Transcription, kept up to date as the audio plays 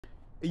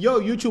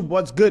Yo, YouTube,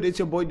 what's good? It's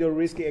your boy, The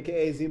Risky,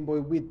 aka Zimbabwe,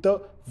 with the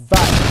vibes.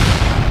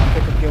 I'm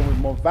back again with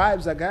more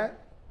vibes, I got.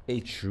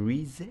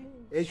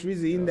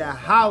 H-Reezy in the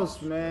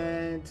house,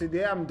 man.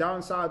 Today I'm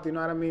down south, you know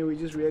what I mean? We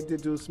just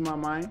reacted to Smart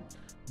Mind.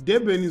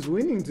 Devin is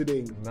winning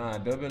today. Nah,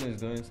 Devin is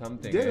doing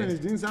something. Devin is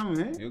doing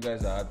something, eh? You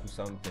guys are up to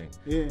something.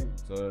 Yeah.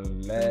 So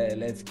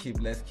let's keep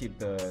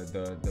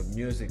the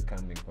music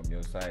coming from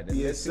your side. And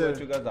let's see what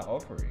you guys are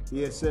offering.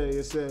 Yes, sir.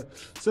 Yes, sir.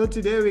 So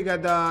today we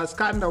got the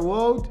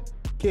SKHANDAWORLD.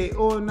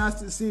 KO, nice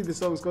to see. The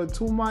song's called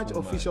Too Much,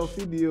 official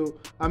video.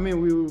 I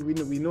mean,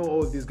 we know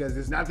all these guys.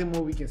 There's nothing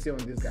more we can say on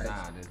these guys.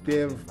 Nah,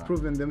 they've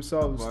proven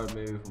themselves. Apart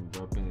maybe from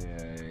dropping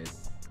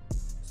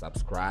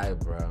subscribe,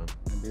 bro.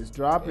 And let's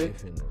drop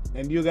it.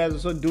 And you guys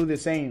also do the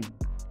same.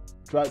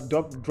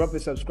 Drop a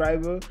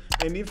subscriber.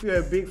 And if you're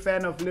a big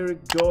fan of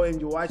Lyric Joe and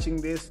you're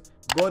watching this,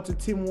 go to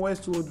Team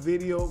Westwood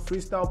video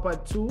freestyle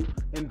part 2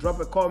 and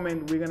drop a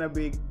comment. We're gonna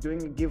be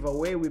doing a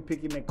giveaway. We're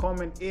picking a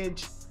comment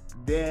each.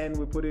 Then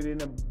we put it in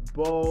a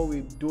bowl,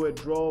 we do a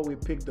draw, we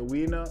pick the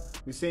winner.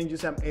 We send you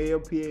some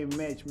ALPA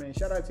merch, man.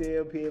 Shout out to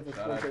ALPA for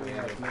sponsoring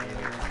us, man.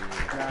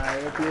 Nah,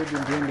 ALPA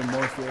been doing the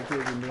most.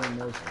 ALPA been doing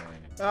the most.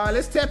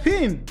 Let's tap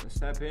in. Let's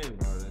tap in,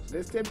 bro.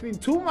 Let's tap in.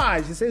 Too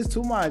much. It says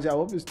too much. I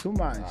hope it's too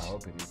much. I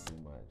hope it is too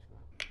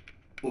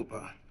much.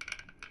 Opa.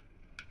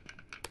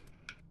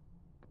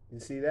 You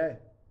see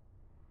that?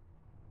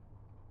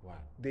 What?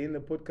 They in the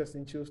podcast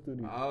in Chill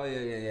Studio. Oh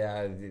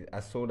yeah. I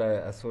saw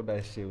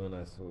that shit when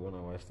I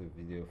watched the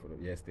video for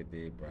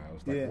yesterday, bro. I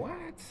was like,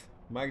 what?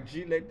 Mike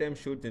G let them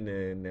shoot in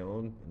their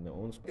own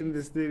space. In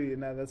the studio.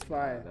 Nah, that's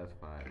fine. That's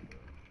fine, bro.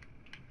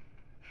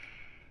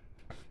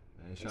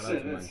 And shout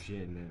out to Mike G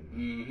and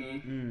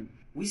them, bro.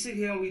 We sit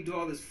here and we do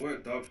all this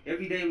work, dog.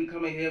 Every day we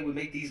come in here, we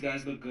make these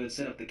guys look good,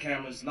 set up the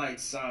cameras,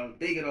 lights, sound.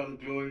 They get all the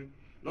glory.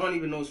 No one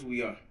even knows who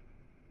we are.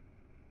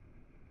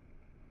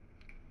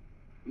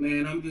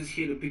 Man, I'm just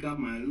here to pick up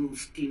my little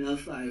skin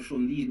 5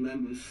 from these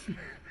members.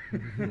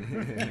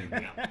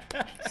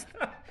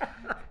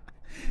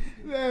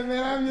 Yeah,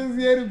 man, I'm just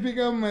here to pick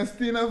up my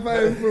Stina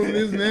 5 from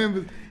these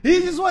members.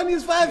 He just won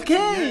his 5K.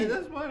 Yeah,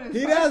 that's what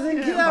he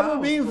doesn't care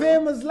about being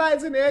famous,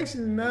 lights and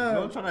action, no.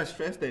 Don't try to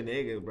stress the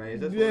nigga, bro.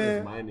 It's just want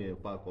his money and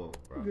fuck off,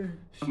 bro.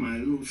 My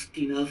little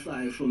Stina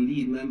 5 from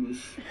these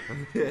members.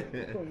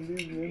 From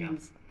these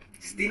members.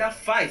 Stina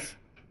 5.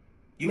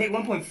 You make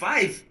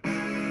 1.5.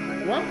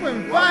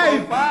 1.5.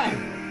 1.5.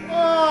 Oh,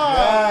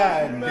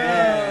 God no.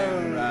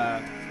 damn,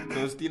 bro.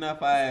 So Stina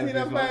 5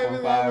 Stina is 5 is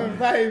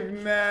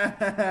 1.5.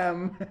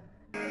 Nah.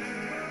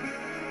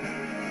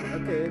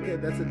 Okay,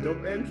 that's a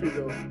dope entry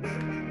though.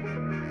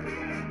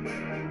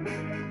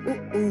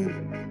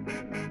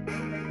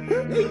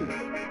 Hey,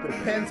 the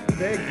pants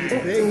big.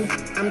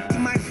 I'm too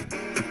much,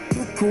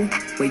 too cool,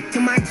 way too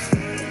much.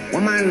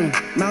 Woman,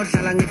 mouth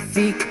lang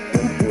feet,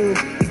 poo.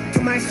 It's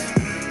too much,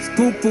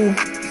 scoopoo,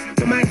 it's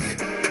too much.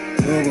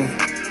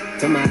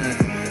 Too much.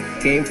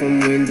 Came from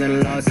wins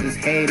and losses,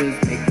 haters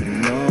make me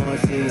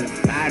nauseous.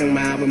 Riding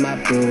around with my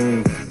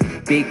bros,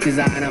 big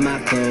design on my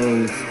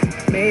clothes.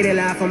 Made a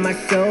laugh on my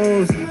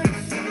shows.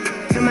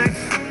 Too much,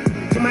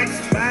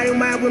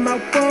 riding around with my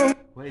phone.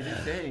 What is he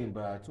saying,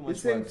 bro? Too much.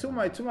 He's saying too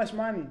much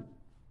money.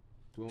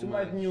 Too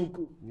much new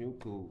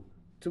cool.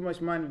 Too much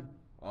money.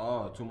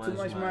 Oh, too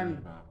much money.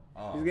 Bro.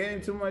 Oh, he's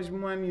getting too much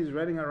money. He's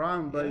running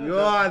around, but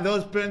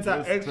those pants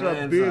are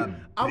extra big.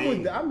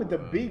 I'm with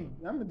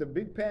the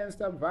big pants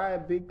that buy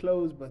big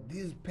clothes, but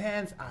these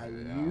pants are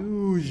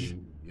huge.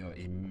 Yo,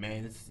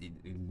 immense. It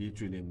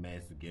literally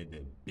immense to get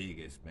the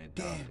biggest pants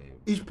out there.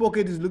 Each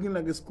pocket is looking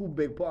like a school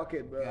bag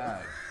pocket, bro.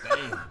 God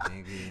damn,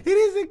 nigga. It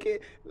is a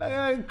kid, like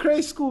a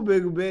crazy school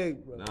bag,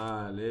 bro.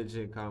 Nah,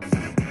 legend come.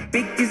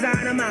 Big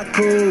design on my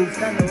clothes.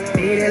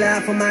 Made a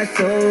laugh on my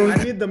shows.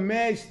 I need the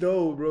match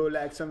though, bro.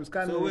 Like some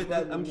kind of. So wait,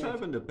 I'm sure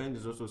even the pen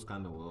is also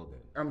SKHANDAWORLD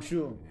then. I'm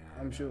sure.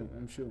 I'm sure.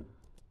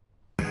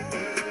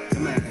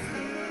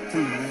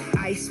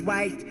 Ice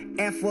white,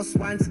 Air Force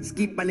Ones,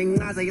 skip and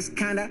ngaza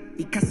iskanda,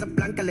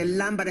 Casablanca le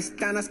lamba de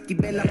stana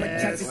skibela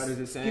machasis. What is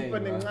it saying? Skip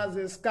and ngaza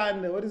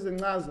iskanda. What is the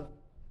ngaza?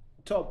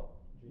 Top,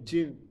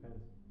 jean,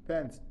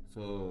 pants.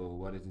 So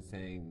what is he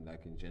saying,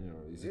 like in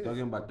general? Is he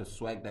talking about the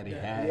swag that he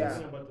has? Yeah,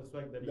 about the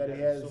swag that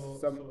he has.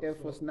 Some Air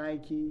Force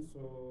Nike.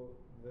 So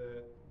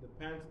the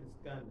pants is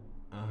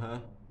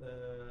SKHANDA.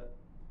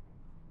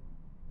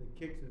 The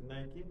kicks is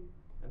Nike,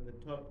 and the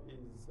top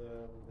is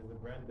there's a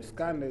brand.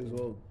 SKHANDA as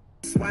well.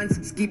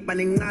 Swans, skip and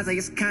ngaza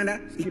iskanda,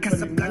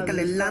 Casablanca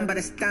le lamba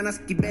de stana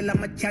skibela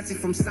machasis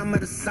from summer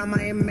to summer.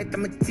 A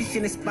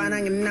mathematician is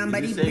spanning a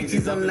number. These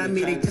bitches on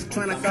me, they just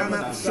tryna come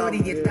up. Shorty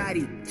your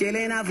daddy,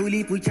 Jelena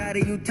Vuli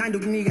Puchari, you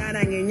tanduk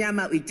nigana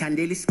nyama with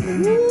Tandeli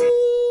school.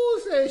 Ooh,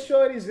 say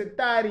shorty's a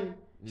daddy.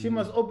 She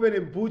must open a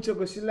butcher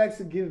because she likes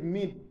to give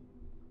meat.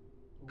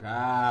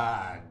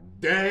 God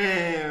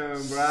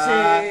damn,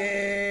 bro.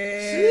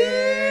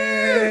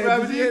 Shit,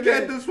 bro. You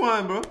get this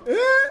one, bro.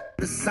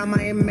 The summer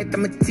a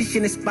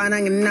mathematician is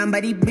spanning a number.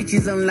 These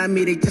bitches on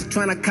me, they just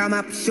tryna come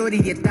up. Shorty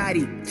your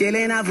daddy,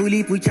 Jelena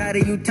Vuli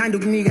Puchari, you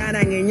tanduk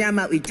nigana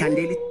nyama with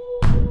Tandeli.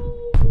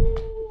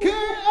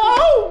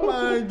 Oh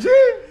my G.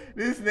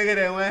 This nigga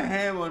that went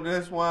ham on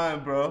this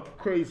one, bro.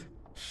 Crazy.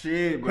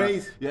 Shit, bro.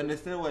 Crazy. You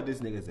understand why this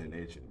nigga's a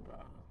legend, bro?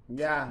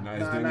 Yeah.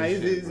 Nah,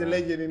 He's a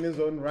legend in his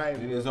own right.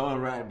 In his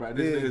own right, bro.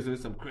 This nigga's doing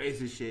some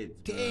crazy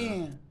shit.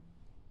 Damn.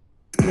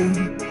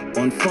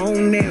 On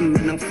phone them,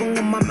 and I'm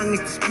phone my man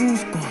the screw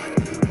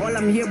squad. All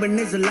I'm hearing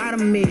is a lot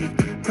of me.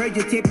 Heard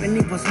your tape and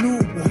it was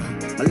lukewarm.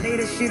 My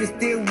latest shit is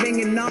still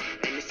ringing up.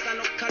 And the sun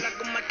don't color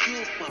on my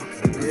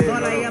jukebox.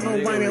 All I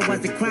ever wanted was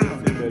the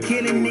crown.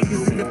 Killing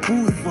niggas in the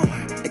booth for.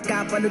 The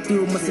cop on the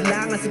dude must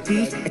lang as a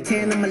piece. A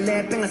 10 on my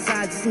lap and a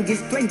side just get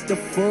straight to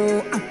full.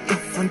 Up the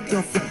front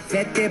of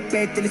that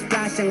bed till it's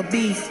flashing a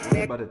beast.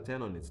 What about a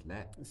 10 on his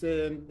lap?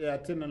 Saying, yeah,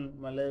 10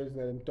 on my legs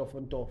and tough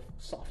and tough.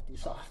 Softy,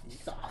 softy,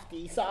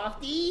 softy,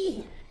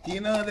 softy. You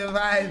know the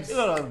vibes. You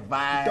know the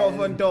vibes. Tough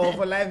and tough.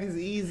 Life is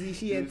easy.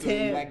 She a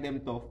 10. Like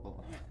them tough.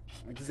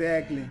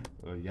 Exactly.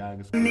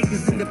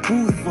 Niggas in the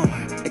booth for.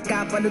 The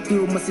cop on the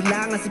dude must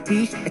lang as a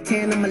piece. A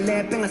 10 on my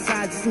lap and a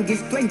side just get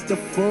straight to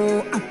full.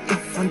 Up the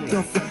front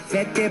of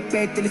that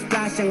bed till it's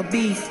flashing a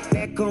beast.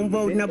 Back on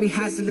road, now we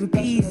hustling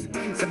peas.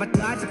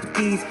 Sabotage up the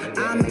keys.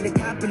 I made a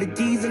couple of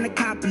G's and a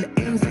couple of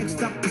M's.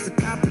 Next up is a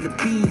couple of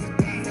P's.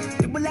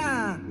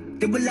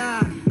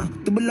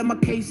 Double my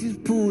cases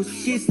pools.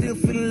 Shit still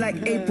feeling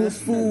like April's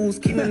Fools.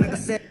 Killing like I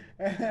said.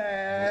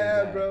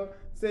 Bro,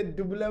 said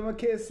double my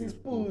cases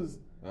pools.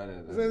 So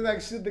it's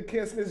like shoot the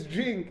case, let's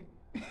drink.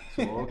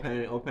 So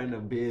open the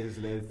beers,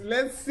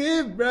 let's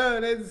sip, bro.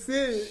 Let's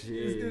sip.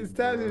 It's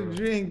time to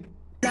drink.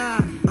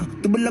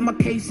 Double my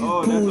cases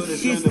pools.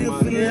 Shit still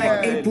feeling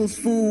like April's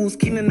Fools.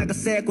 Killing like I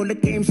said, go the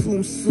game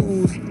soon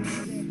sues.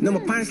 No, my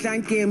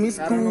punchline game is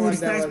cool. It's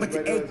nice, but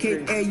the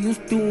AKA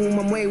used to.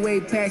 I'm way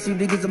past you.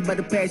 Niggas, I'm about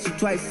to pass you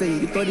twice.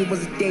 Saying you thought it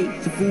was a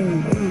date to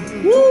fool.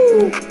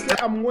 Woo!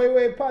 I'm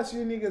way past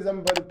you niggas. I'm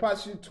about to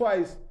pass you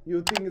twice.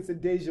 You think it's a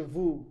deja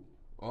vu.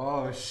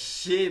 Oh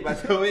shit, but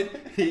so he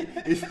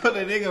saw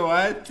the nigga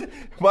once,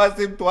 passed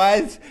him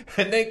twice,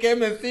 and then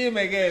came and see him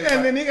again.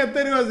 And the nigga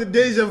thought it was a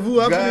deja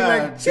vu. I'm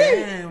like,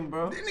 damn,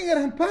 bro. This nigga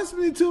done passed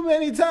me too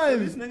many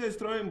times. This nigga is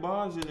throwing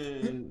bars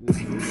in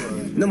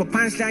No, my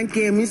punchline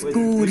game is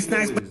cool. It's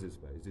nice, but is it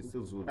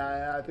still Zulu?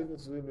 I think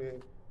it's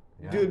Zulu.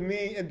 Yeah. Dude,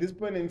 me at this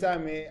point in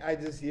time, man, I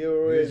just hear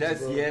words. You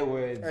just hear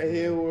words. I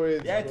hear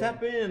words. Yeah, bro.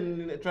 Tap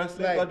in,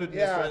 translate, like, what to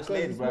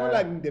translate, it's bro. more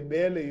like the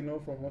belly, you know,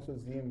 from also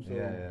Zim. So.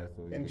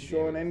 So and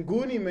Sean and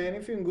Goonie, man.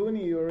 If in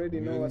Goonie, you already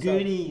know what's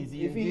Goonies, up.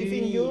 If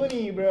in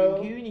Goonie,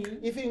 bro.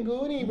 If in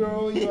Goonie,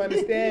 bro, you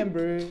understand,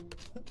 bro.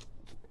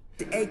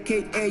 the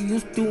AKA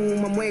used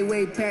to. I'm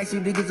way past you.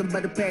 Niggas, I'm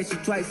about to pass you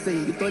twice.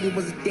 Saying you thought it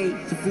was a date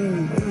to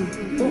fool.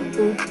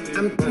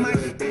 I'm too much.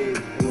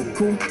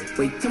 Cool.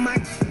 Way too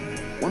much.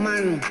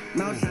 Woman,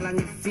 mouth lang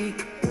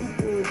feet.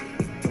 Too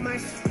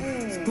much.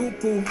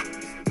 Scoopoo.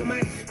 Too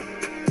much.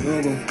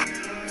 Logo.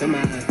 Too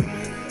much.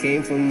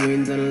 Came from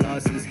wins and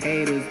losses.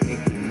 Haters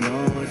making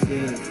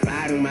nauseous.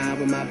 Riding around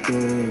with my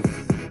bros.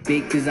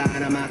 Big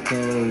design on my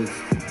clothes.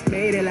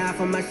 Made it laugh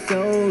on my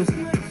shows.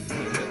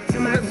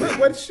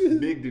 What shoes?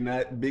 Big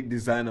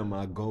design on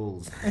my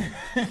goals.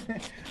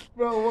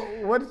 Bro,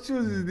 what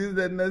shoes is this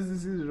that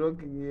Narcissus is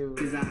rocking here?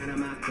 Bro? Design on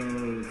my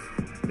clothes.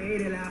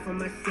 Made it laugh on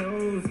my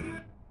shows.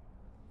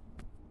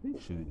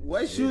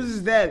 What shoes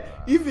is that?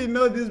 If you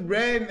know this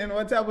brand and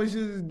what type of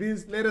shoes is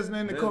this, let us know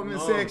in the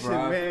comment section,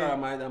 bro,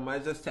 man. I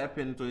might just tap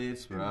into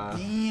it, bro.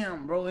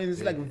 Damn, bro, and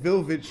it's like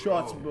velvet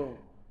shorts, bro.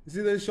 You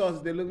see those shorts?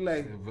 They look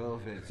like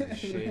velvet and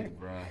shit,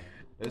 bro.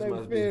 This like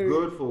must fairy. be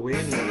good for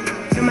winning.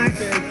 Too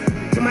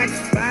much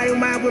body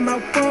around with my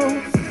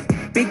phone.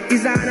 Big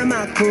design on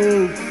my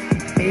clothes.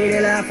 Made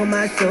it laugh on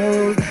my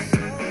shows.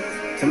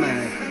 Too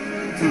much.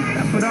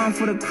 I put on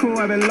for the crew,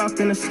 I've been locked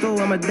in the stool.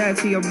 I'm a dad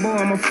to your boy,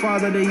 I'm a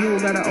father to you.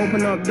 Gotta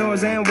open up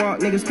doors and walk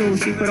niggas through.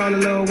 She put on a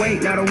little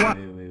weight, now to walk.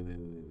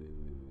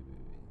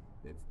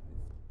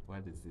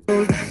 What is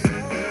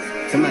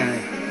this?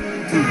 Tonight.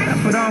 I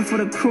put on for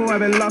the crew,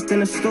 I've been locked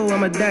in the stool.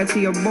 I'm a dad to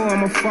your boy,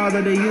 I'm a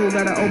father to you.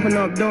 Gotta open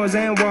up doors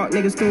and walk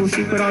niggas through.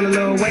 She put on a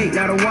little weight,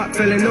 now to walk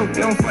feeling new. You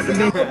don't fuck the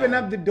bitch. Open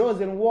up the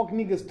doors and walk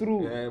niggas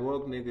through. Yeah,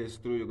 walk niggas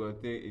through. You're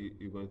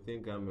gonna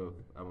think I'm a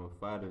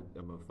father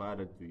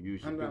to you.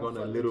 She put on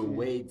a little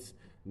weight.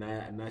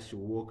 Now she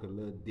walk a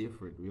little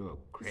different. You're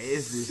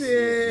crazy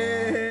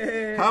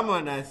shit. Come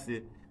on, that's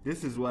it.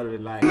 This is what we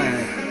like.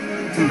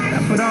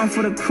 I put on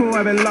for the crew,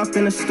 I've been locked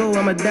in the stool.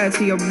 I'm a dad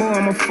to your boy,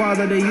 I'm a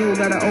father to you.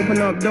 Gotta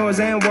open up doors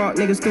and walk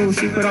niggas through.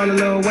 She put on a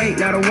little weight,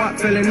 now the walk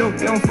feeling new. You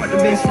don't fuck the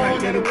bitch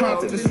right, yeah, the crop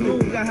to the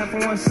sloop. You got half for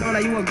one son, now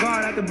you a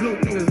guard out the blue.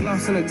 Niggas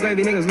lost in the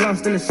gravy, niggas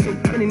lost in the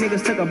soup. Many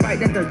niggas took a bite,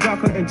 that's the jar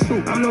and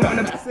chew. I'm the one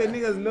that I said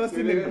niggas lost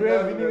in the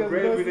gravy,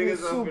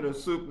 niggas lost in the soup.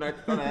 Soup,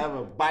 not gonna have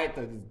a bite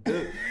of this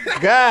dude.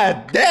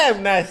 God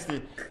damn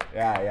nasty.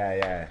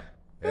 Yeah.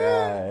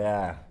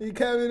 You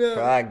coming up?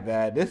 Fuck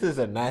that. This is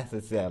a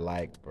nicety I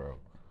like, bro.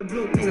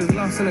 Niggas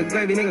lost in the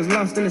gravy, niggas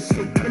lost in the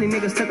soup. Many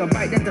niggas took a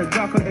bite, that's the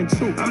jar and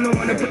chew. I'm the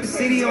one that put the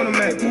city on the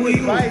map. Who are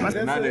you?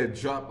 That's not a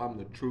drop, I'm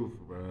the truth,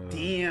 bro.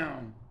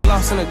 Damn.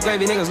 lost in the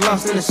gravy, niggas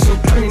lost in the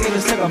soup. 20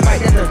 niggas take a bite,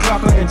 that's the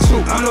drop and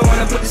chew. I'm the one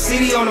that put the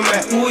city on the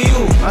map. Who are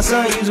you? My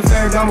son use a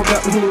Ferragamo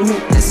belt. Who?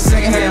 This is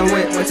secondhand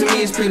wet, but to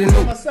me it's pretty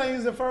new. My son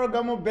use a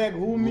Ferragamo bag.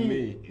 Who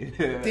me?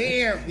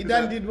 Damn, he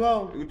done did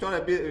well. We trying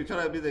to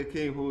be the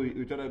king. Who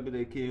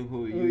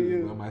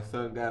you? But my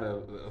son got a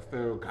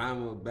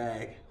Ferragamo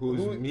bag.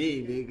 Who's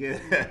me, nigga?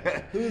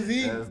 Who's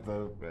he? That's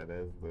dope, man.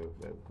 That's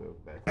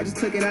dope. I just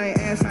took it, I ain't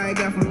asked how I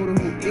got from who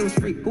to who. It was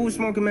free. Who was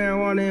smoking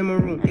marijuana in my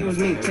room? It was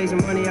me.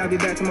 Chasing money, I'll be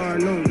back tomorrow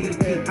noon.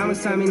 How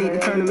much time you need to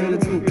turn them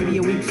into 2? Maybe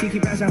a week. She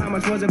keep asking how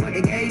much was it, but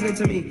they gave it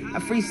to me. I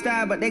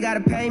freestyle, but they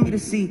gotta pay me to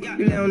see.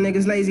 You little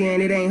niggas lazy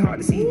and it ain't hard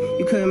to see.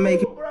 You couldn't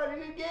make it. Bro,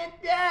 you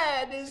get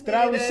that?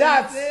 Travel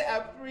shots.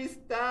 I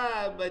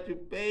freestyle, but you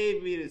pay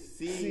me to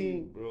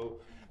see, bro.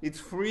 It's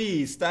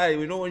freestyle.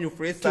 You know when you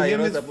freestyle, you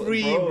know it's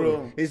free,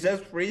 bro. It's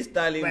just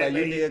freestyling, but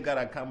you nigga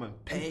gotta come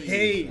and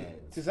pay.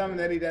 To something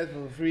that he does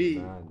for free.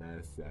 Nah,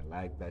 I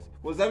like that.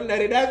 For something that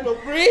he does for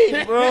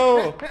free,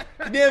 bro.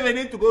 You didn't even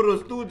need to go to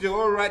the studio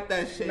or write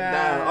that shit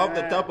down off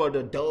the top of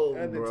the dome,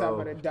 At the bro. top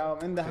of the dome.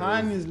 And the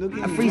hand is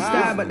looking. I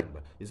freestyle, but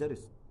is that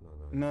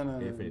no.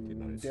 Definitely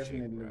not. Definitely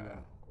Chick,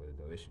 not.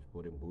 The way she's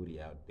putting booty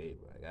out there,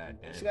 bro. God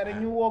damn. She got a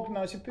new walk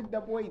now. She picked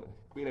up weight.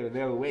 We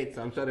never wait.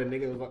 So I'm sure the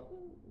nigga was like,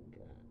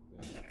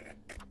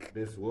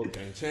 this walk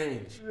can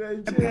change.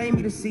 pay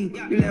me to see.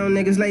 You little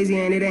niggas lazy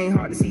and it ain't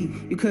hard to see.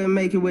 You couldn't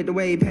make it with the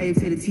way it paved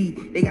to the T.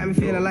 They got me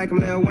feeling like I'm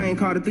Lil Wayne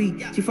Carter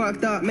 3. She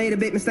fucked up, made a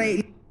big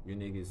mistake. You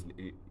niggas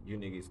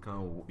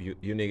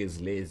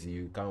lazy.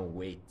 You can't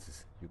wait.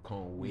 You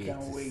can't wait.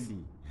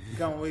 You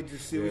can't wait to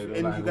see.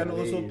 And you can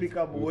also pick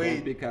up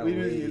weight. Even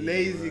if you're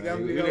lazy, you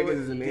can pick up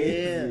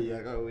weight. Yeah.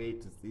 I can't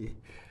wait to see.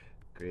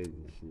 Crazy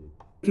shit.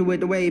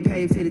 With the way it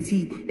paved to the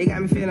T. They got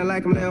me feeling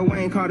like I'm Lil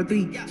Wayne Carter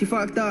 3. She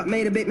fucked up,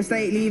 made a big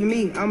mistake leaving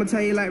me. I'ma tell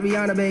you like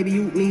Rihanna, baby,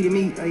 you needed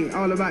me. I ain't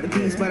all about the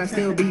peace, but I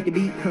still beat the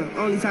beat.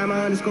 Only time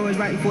I underscore is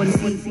right before the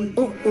C.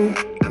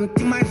 I'm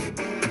too much.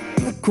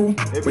 Too cool.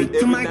 Wait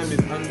too much.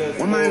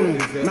 One man,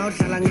 mouth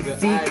shall on your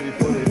feet.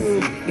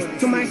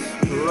 Too much.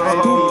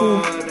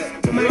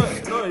 Too much.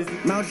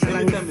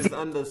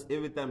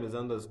 Every time it's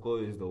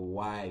underscore is the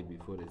Y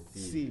before the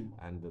C.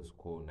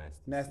 Underscore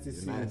nasty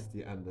C.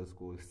 Nasty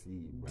underscore C.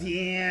 Bro.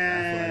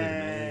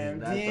 Damn.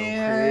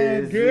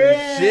 That's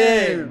crazy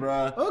shit,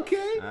 bro.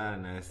 Okay.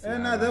 Nasty.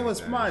 That was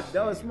smart.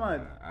 That was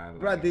smart.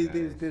 Bro,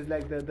 there's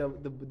like the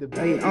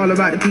I ain't all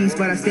about the peace,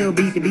 but I still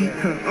beat the beat.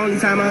 Only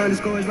time I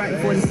underscore is right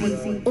before the C.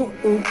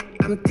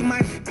 I'm too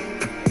much.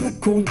 Too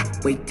cool.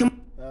 Wait too much.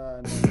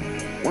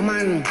 One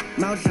man,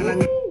 mouth shall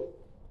on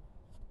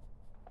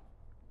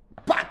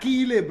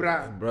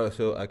Bro,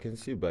 so I can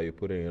see by you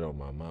putting it on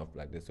my mouth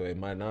like this. So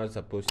am I not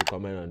supposed to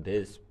comment on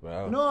this,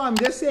 bro? No, I'm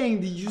just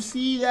saying, did you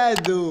see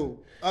that though?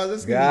 I was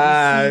just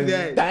gonna see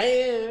that.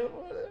 Damn.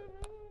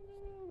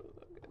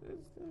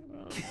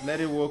 Let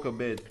it walk a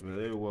bit, bro.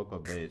 Let it walk a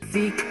bit.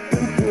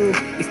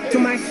 It's too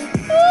much.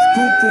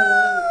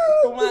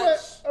 Too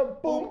much.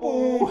 Boom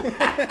boom.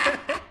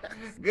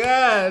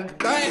 God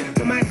damn.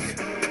 Too much.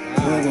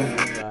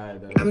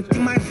 I'm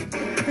too much.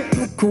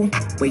 Too cool.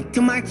 Wait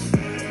too much.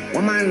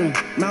 One man,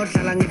 mouth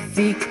shall on your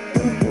feet.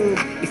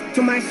 It's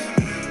too much.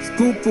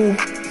 Scoopoo.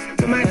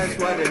 Too much. That's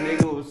why the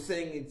nigga was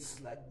saying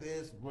it's like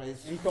this, bro.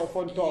 It's tough.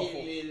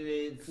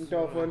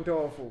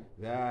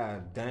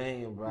 God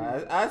damn,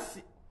 bro. I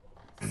see.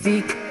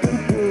 Feet.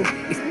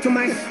 It's too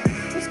much.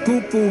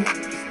 Scoopoo.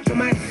 Too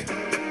much.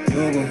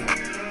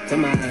 Too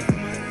much.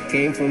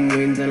 Came from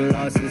wins and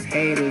losses.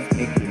 Haters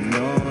make me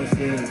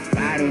nauseous.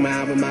 Riding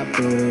around with my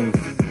bros.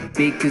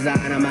 Big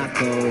design on my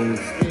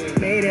clothes.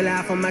 Made it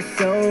laugh on my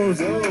shows.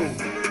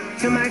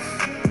 Too much.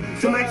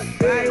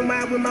 Riding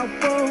around with my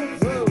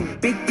bros.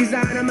 Big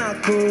design on my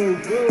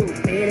clothes.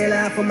 Made it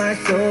laugh on my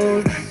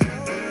shows.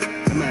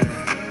 Too much.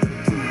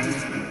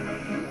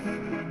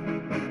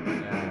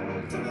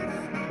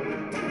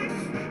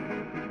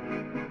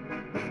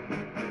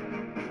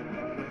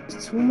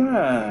 It's too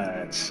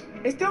much.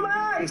 It's too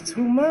much. It's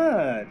too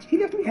much. He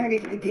left me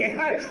hanging again.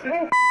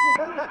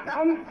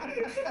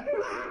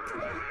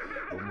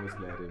 Almost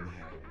let him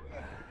have.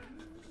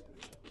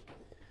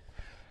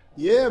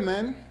 Yeah,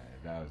 man.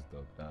 That was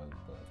dope.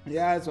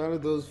 Yeah, it's one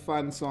of those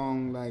fun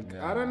songs. Like,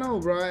 I don't know,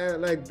 bro.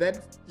 Like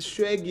that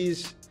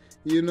swaggish,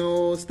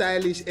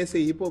 stylish SA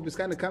hip hop is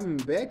kind of coming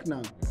back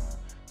now. Yeah.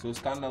 So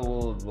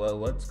SKHANDAWORLD,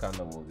 what's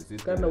SKHANDAWORLD? Is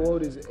it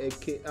SKHANDAWORLD is a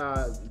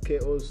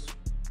KO's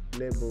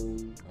label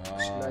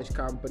 /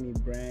 company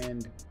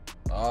brand.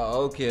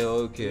 Oh, okay,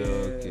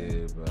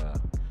 bro.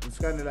 It's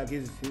kind of like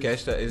his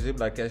Cash time, is it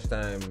like Cash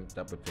Time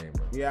type of thing,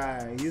 bro?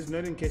 Yeah, he's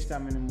not in Cash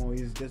Time anymore.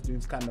 He's just doing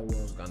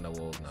SKHANDAWORLD.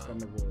 SKHANDAWORLD now.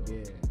 SKHANDAWORLD, yeah.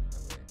 Okay.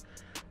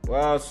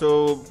 Well,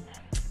 so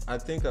I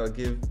think I'll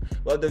give.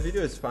 Well, the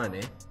video is fun,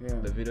 eh? Yeah.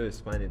 The video is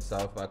fun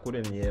itself. I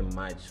couldn't hear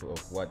much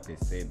of what they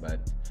say, but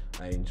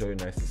I enjoy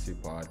Nice to See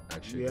part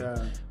actually.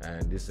 Yeah.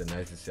 And this is a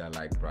Nice to See I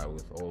like, bro,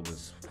 with all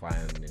this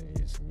fun in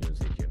his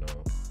music,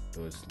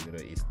 those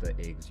little Easter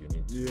eggs you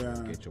need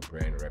to get your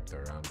brain wrapped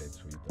around it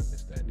so you can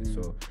understand it.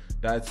 So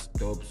that's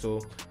dope.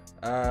 So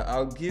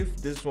I'll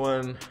give this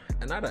one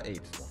another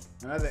 8.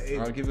 Another 8.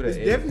 I'll give it It's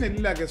an 8.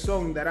 definitely like a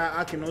song that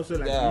I can also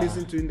like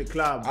listen to in the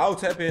club. I'll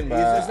tap in, but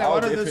it's just like I'll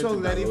one of the definitely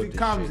songs that if download it this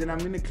comes shit. and I'm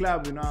in the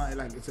club, you know,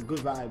 like it's a good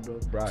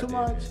vibe, bro. Too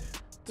much,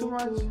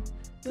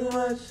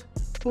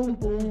 boom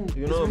boom.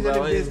 You know, especially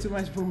bro, if there's too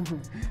much boom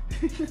boom.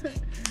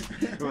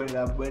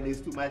 When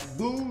there's too much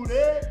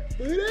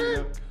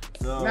booty.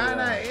 So,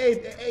 Nah,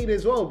 8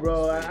 as well,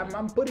 bro.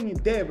 I'm putting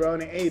it there, bro,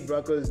 on an 8,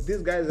 bro, because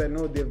these guys I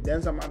know they've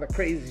done some other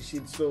crazy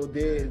shit, so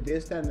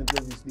their standards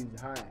obviously is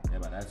high. Yeah,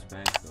 but that's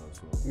Spanx though,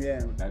 so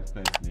Yeah. that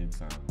Spanx needs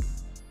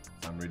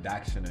some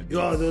reduction.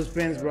 Yo, those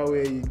pens, bro,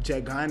 were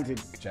gigantic.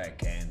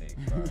 Gigantic,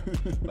 bro.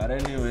 But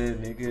anyway,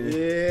 nigga,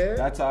 Yeah.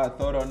 that's our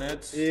thought on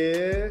it.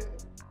 Yeah.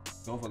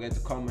 Don't forget to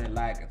comment,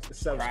 like, and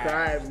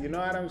Subscribe. You know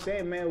what I'm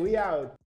saying, man? We out.